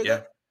 like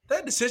Jared,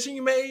 that decision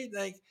you made,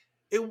 like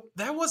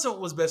that wasn't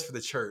what was best for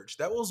the church.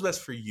 That was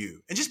best for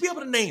you. And just be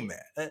able to name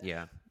that.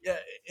 Yeah.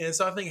 And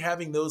so I think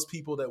having those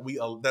people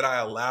that I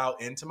allow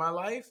into my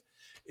life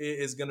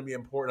is going to be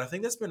important. I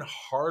think that's been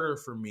harder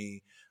for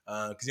me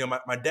because,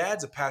 my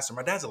dad's a pastor.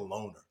 My dad's a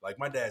loner. Like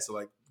my dad. So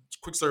like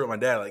quick story with my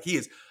dad. Like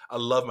I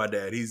love my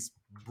dad. He's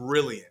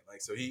brilliant.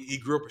 Like, so he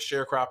grew up a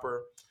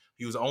sharecropper.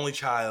 He was the only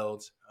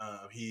child.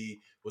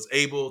 He was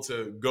able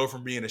to go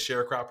from being a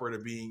sharecropper to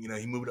being,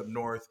 he moved up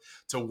north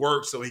to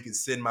work so he could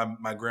send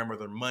my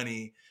grandmother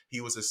money.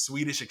 He was a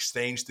Swedish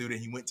exchange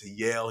student. He went to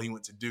Yale. He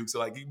went to Duke. So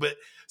like, but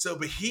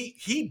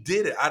he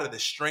did it out of the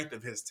strength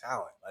of his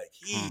talent. Like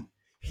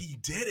he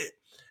did it.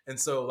 And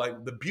so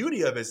like the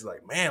beauty of it is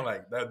like, man,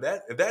 like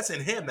that if that's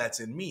in him, that's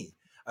in me.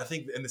 I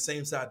think in the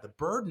same side, the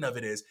burden of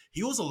it is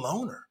he was a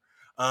loner.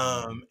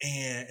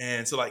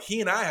 And so like he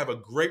and I have a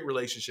great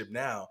relationship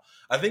now.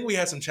 I think we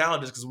had some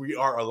challenges because we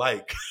are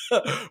alike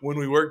when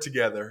we work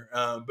together.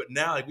 But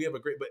now like we have a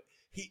great, but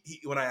he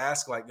when I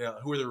ask like,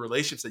 who are the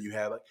relationships that you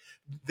have? Like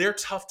they're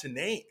tough to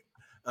name.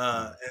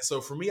 And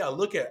so for me, I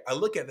look at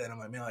that and I'm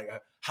like, man, like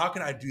how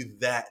can I do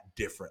that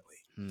differently?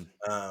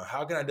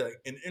 How can I do it?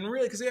 And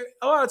really, because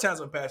a lot of times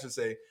when pastors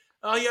say,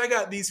 oh yeah, I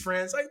got these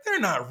friends, like they're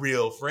not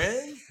real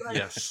friends. Like,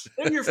 Yes.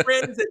 they're your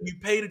friends that you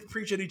pay to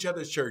preach at each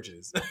other's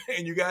churches,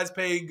 and you guys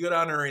pay good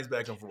honorariums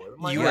back and forth.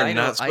 I'm like, You Yeah, are I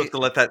know. not supposed to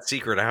let that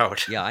secret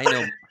out. Yeah, I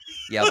know.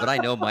 Yeah, but I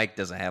know Mike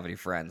doesn't have any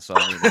friends, so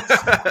I mean,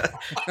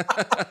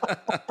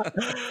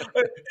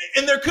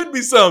 and there could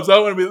be some, so I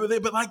want to be,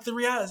 but like the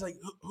reality is like,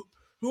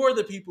 who are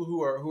the people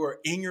who are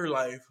in your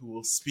life who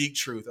will speak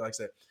truth? Like I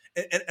said,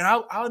 and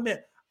I'll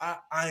admit, I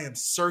am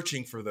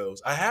searching for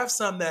those. I have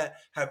some that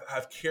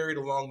have carried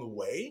along the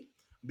way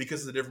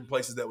because of the different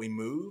places that we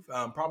move.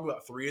 Probably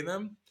about 3 of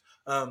them.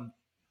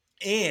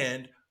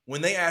 And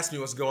when they ask me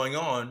what's going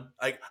on,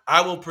 like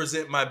I will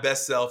present my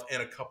best self in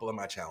a couple of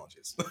my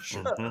challenges.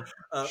 Mhm.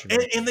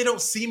 And they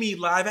don't see me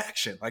live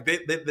action. Like they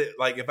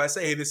like if I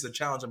say, hey, this is a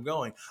challenge I'm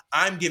going,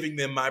 I'm giving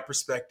them my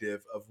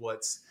perspective of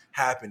what's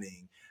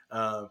happening.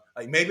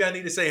 Like maybe I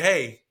need to say,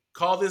 hey,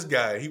 call this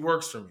guy. He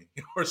works for me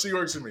or she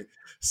works for me.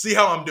 See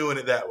how I'm doing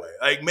it that way.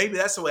 Like maybe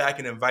that's the way I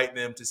can invite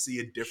them to see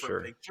a different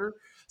Sure. picture.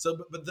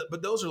 So,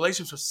 but those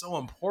relationships are so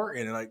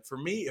important. And like for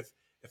me,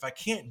 if I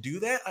can't do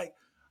that, like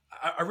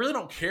I really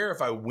don't care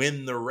if I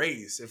win the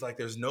race if like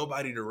there's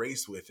nobody to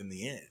race with in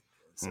the end.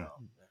 So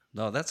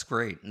no, that's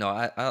great. No,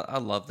 I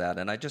love that,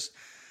 and I just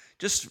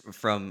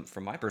from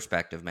my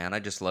perspective, man, I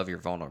just love your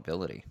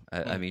vulnerability.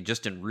 I mean,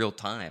 just in real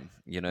time,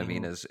 you know what I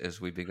mean, as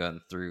we've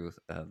begun through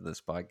this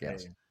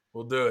podcast. hey,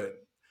 we'll do it.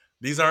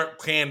 These aren't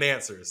canned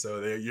answers,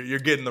 so you're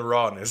getting the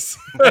rawness.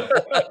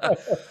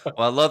 Well,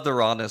 I love the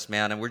rawness,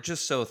 man, and we're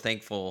just so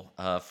thankful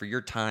for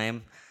your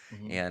time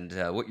Mhm.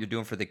 and what you're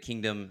doing for the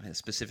kingdom,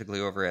 specifically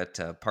over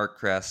at Park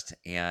Crest.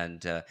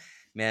 And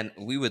man,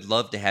 we would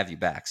love to have you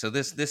back. So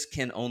this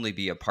can only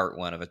be a part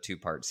 1 of a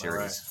 2-part All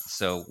right. series.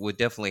 So we'll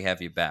definitely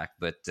have you back.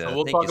 But So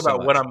we'll thank you talk so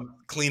about what much. I'm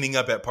cleaning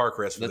up at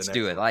Parkrest for Let's the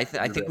do next it.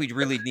 one. I think we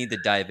really need to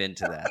dive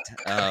into that.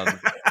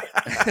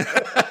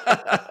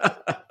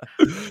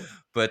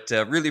 But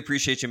really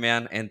appreciate you,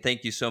 man, and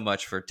thank you so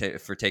much for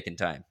taking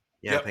time.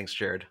 Yeah, Yep. thanks,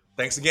 Jared.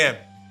 Thanks again.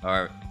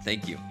 All right,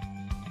 thank you.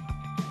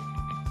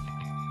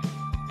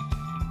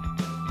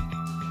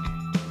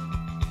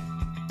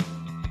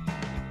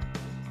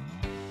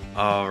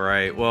 All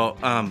right. Well,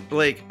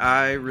 Blake,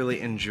 I really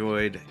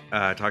enjoyed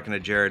talking to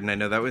Jared, and I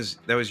know that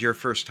was your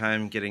first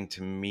time getting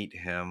to meet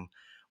him.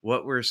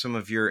 What were some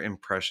of your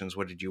impressions?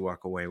 What did you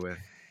walk away with?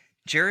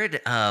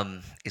 Jared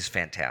is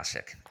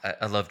fantastic.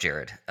 I love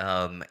Jared,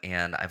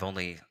 and I've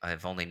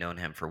only known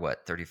him for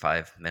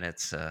 35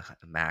 minutes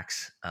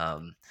max.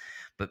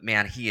 But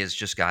man, he has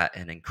just got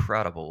an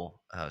incredible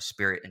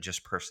spirit and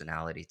just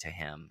personality to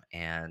him.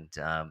 And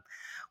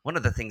one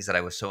of the things that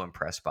I was so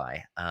impressed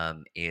by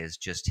is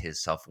just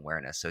his self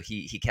awareness. So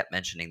he kept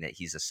mentioning that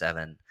he's a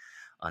 7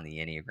 on the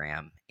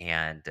Enneagram,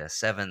 and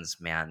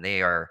 7s, man,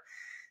 they are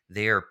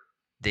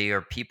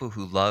people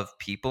who love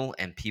people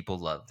and people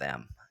love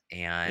them,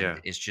 and Yeah.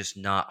 it's just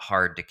not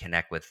hard to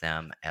connect with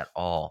them at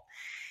all.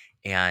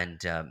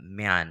 And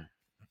man,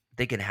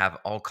 they can have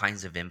all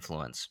kinds of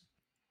influence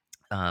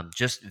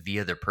just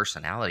via their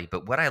personality.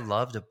 But what I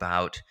loved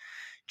about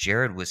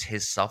Jared was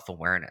his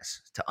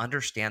self-awareness, to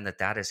understand that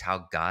that is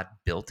how God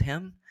built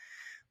him.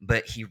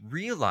 But he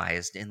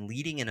realized in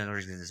leading in an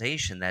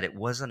organization that it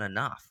wasn't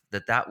enough,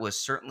 that that was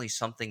certainly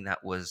something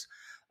that was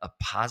a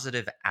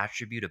positive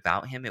attribute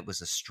about him. It was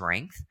a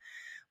strength,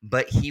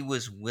 but he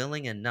was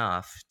willing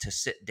enough to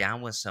sit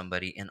down with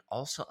somebody and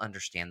also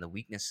understand the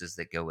weaknesses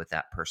that go with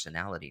that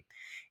personality.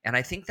 And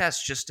I think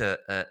that's just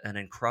an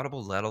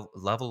incredible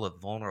level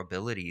of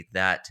vulnerability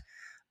that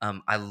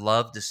I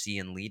love to see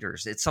in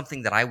leaders. It's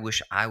something that I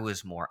wish I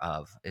was more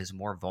of, is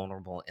more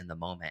vulnerable in the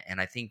moment. And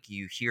I think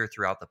you hear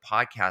throughout the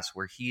podcast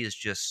where he is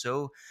just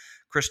so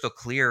crystal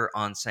clear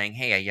on saying,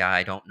 hey, yeah,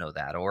 I don't know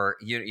that. Or,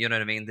 you know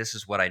what I mean? This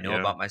is what I know Yeah.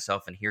 about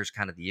myself. And here's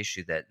kind of the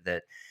issue that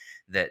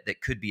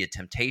could be a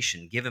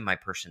temptation given my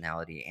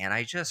personality. And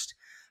I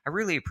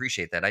really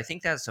appreciate that. I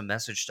think that's a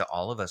message to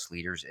all of us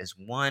leaders is,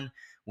 one,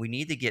 we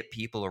need to get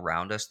people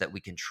around us that we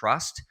can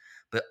trust,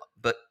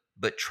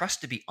 but trust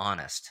to be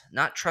honest,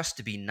 not trust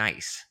to be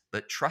nice,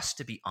 but trust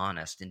to be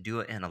honest and do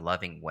it in a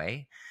loving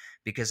way.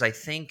 Because I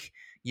think,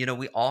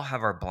 we all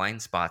have our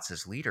blind spots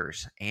as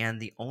leaders, and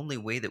the only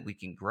way that we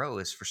can grow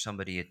is for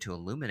somebody to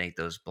illuminate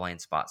those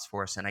blind spots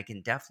for us. And I can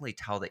definitely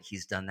tell that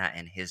he's done that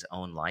in his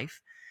own life.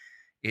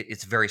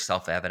 It's very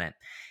self-evident.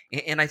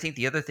 And I think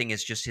the other thing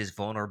is just his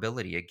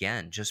vulnerability.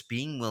 Again, just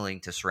being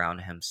willing to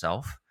surround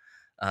himself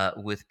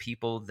with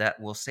people that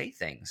will say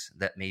things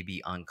that may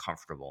be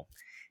uncomfortable.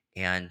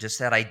 And just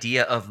that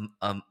idea of,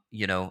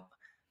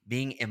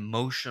 being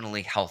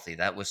emotionally healthy.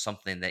 That was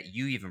something that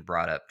you even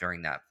brought up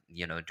during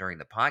during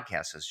the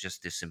podcast, is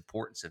just this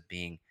importance of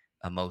being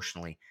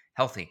emotionally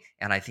healthy.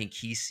 And I think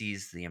he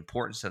sees the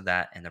importance of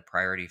that and the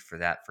priority for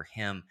that for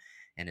him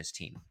and his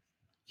team.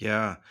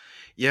 Yeah.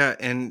 Yeah.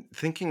 And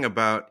thinking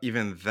about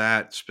even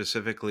that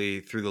specifically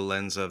through the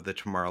lens of the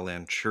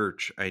Tomorrowland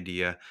Church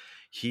idea,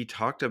 he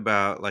talked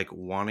about like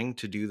wanting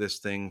to do this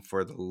thing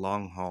for the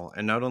long haul,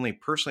 and not only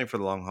personally for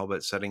the long haul,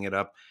 but setting it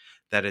up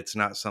that it's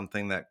not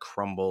something that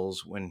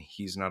crumbles when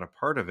he's not a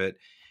part of it.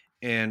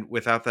 And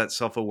without that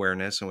self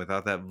awareness and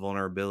without that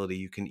vulnerability,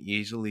 you can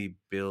easily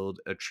build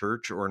a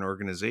church or an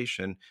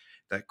organization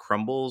that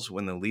crumbles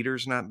when the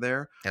leader's not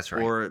there, That's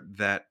right. or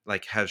that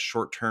like has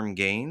short term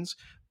gains,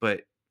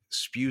 but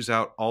spews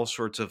out all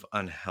sorts of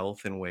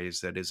unhealth in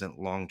ways that isn't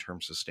long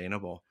term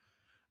sustainable.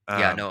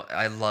 Yeah, Um, no,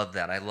 I love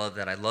that. I love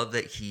that. I love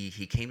that he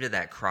came to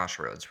that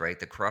crossroads, right?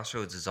 The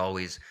crossroads is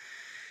always,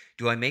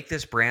 do I make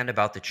this brand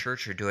about the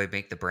church or do I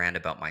make the brand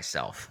about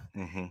myself?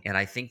 mhm. And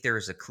I think there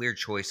is a clear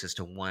choice as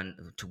to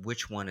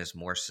which one is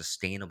more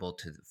sustainable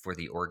for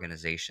the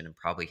organization and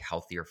probably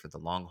healthier for the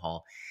long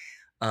haul.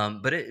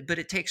 But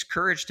it takes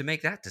courage to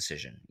make that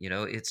decision.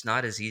 It's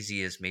not as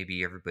easy as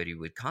maybe everybody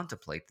would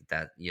contemplate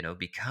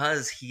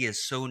because he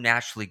is so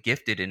naturally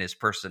gifted in his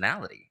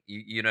personality.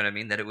 You know what I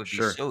mean? That it would be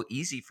Sure. so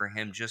easy for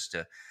him just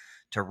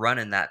to run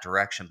in that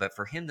direction. But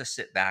for him to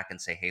sit back and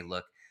say, "Hey,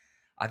 look,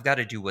 I've got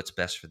to do what's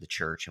best for the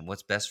church, and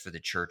what's best for the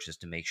church is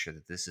to make sure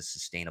that this is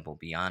sustainable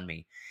beyond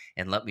me,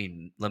 and let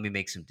me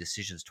make some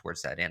decisions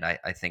towards that end."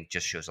 I think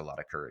just shows a lot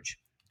of courage.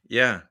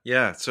 Yeah,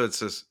 yeah. So it's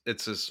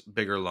this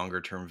bigger,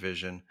 longer term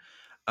vision.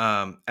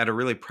 At a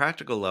really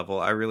practical level,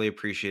 I really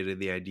appreciated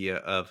the idea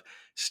of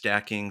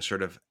stacking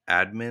sort of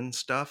admin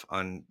stuff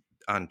on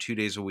 2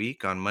 days a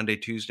week. On Monday,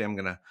 Tuesday, I'm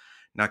gonna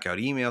knock out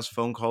emails,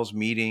 phone calls,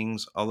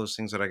 meetings, all those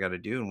things that I got to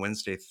do. And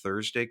Wednesday,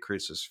 Thursday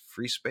creates this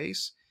free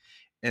space.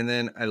 And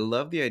then I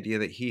love the idea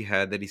that he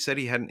had, that he said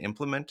he hadn't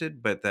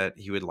implemented, but that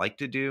he would like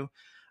to do,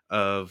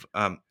 of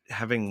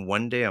having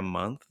one day a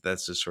month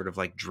that's a sort of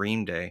like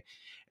dream day,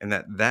 and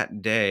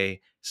that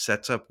day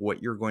sets up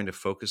what you're going to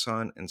focus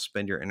on and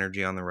spend your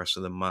energy on the rest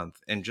of the month,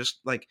 and just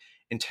like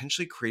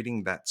intentionally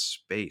creating that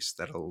space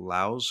that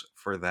allows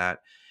for that.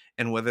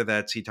 And whether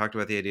that's, he talked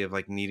about the idea of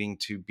like needing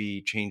to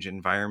be change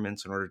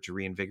environments in order to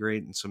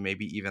reinvigorate, and so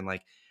maybe even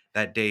like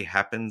that day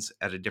happens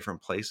at a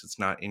different place. It's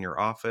not in your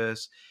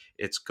office,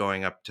 it's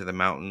going up to the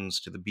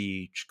mountains, to the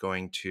beach,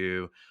 going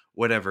to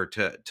whatever,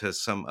 to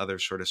some other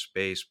sort of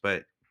space.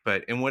 But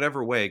in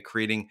whatever way,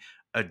 creating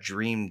a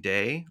dream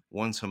day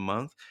once a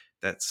month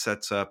that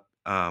sets up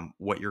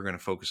what you're going to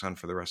focus on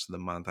for the rest of the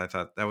month. I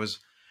thought that was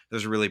a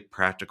really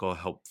practical,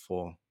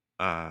 helpful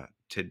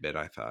tidbit,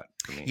 I thought,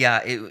 for me.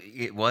 Yeah,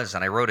 it was,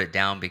 and I wrote it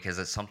down because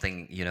it's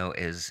something,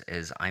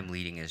 as I'm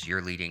leading, as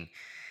you're leading,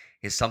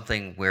 is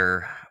something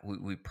where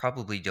we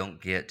probably don't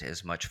get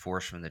as much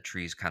forest from the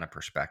trees kind of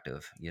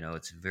perspective.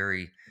 It's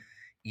very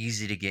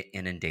easy to get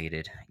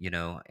inundated,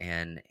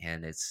 and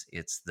it's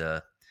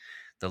the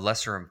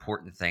lesser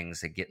important things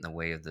that get in the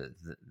way of the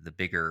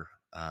bigger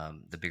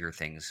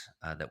things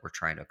that we're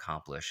trying to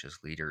accomplish as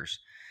leaders.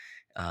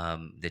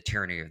 The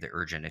tyranny of the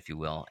urgent, if you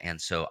will. And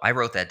so I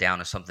wrote that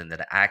down as something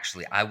that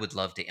actually I would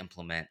love to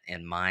implement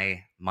in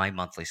my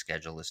monthly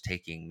schedule, is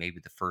taking maybe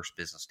the first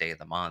business day of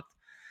the month,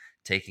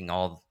 taking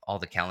all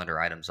the calendar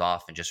items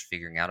off and just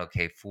figuring out,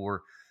 okay,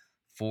 for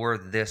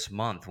this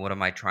month, what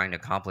am I trying to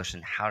accomplish,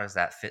 and how does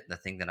that fit in the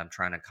thing that I'm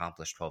trying to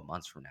accomplish 12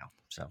 months from now?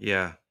 So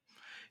Yeah.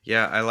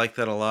 Yeah, I like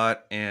that a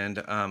lot,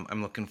 and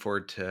I'm looking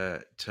forward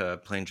to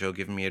Plain Joe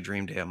giving me a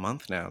dream day a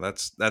month now.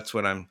 That's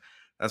what I'm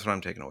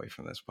taking away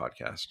from this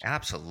podcast.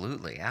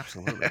 absolutely,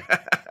 absolutely.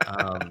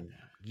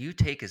 You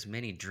take as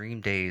many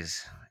dream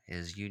days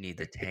as you need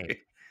to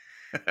take,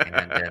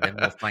 and then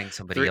we'll find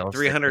somebody else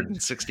Three that hundred can.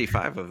 and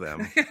sixty-five of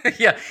them.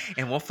 Yeah,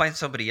 and we'll find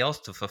somebody else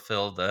to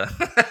fulfill the.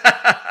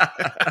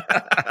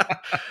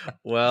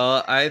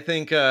 Well, I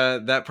think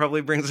that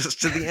probably brings us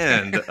to the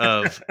end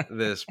of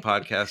this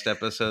podcast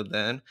episode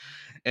then.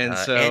 And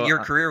so and your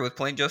career with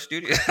Plain Joe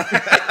Studios.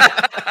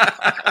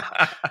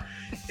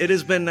 it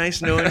has been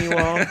nice knowing you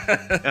all.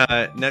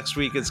 Next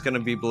week, it's going to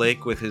be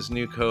Blake with his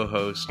new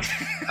co-host.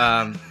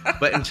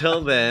 But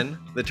until then,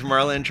 the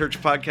Tomorrowland Church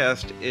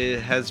podcast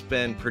has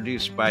been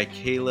produced by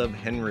Caleb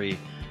Henry.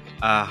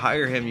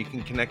 Hire him. You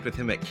can connect with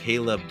him at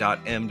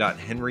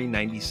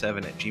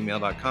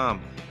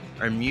caleb.m.henry97@gmail.com.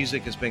 Our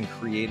music has been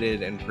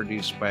created and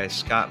produced by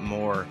Scott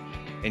Moore,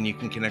 and you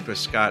can connect with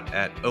Scott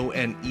at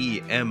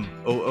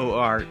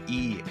ONEMOORE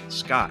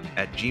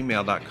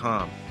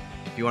Scott@gmail.com.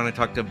 If you want to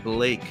talk to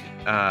Blake,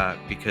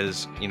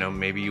 because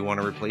maybe you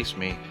want to replace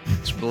me,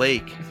 it's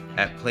Blake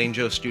at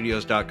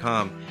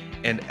plainjoestudios.com.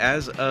 And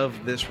as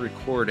of this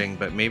recording,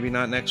 but maybe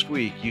not next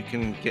week, you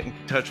can get in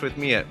touch with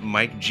me at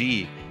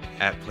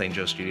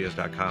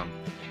MikeG@plainjoestudios.com.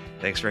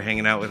 Thanks for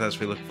hanging out with us.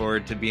 We look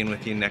forward to being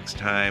with you next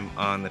time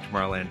on the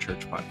Tomorrowland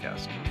Church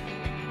podcast.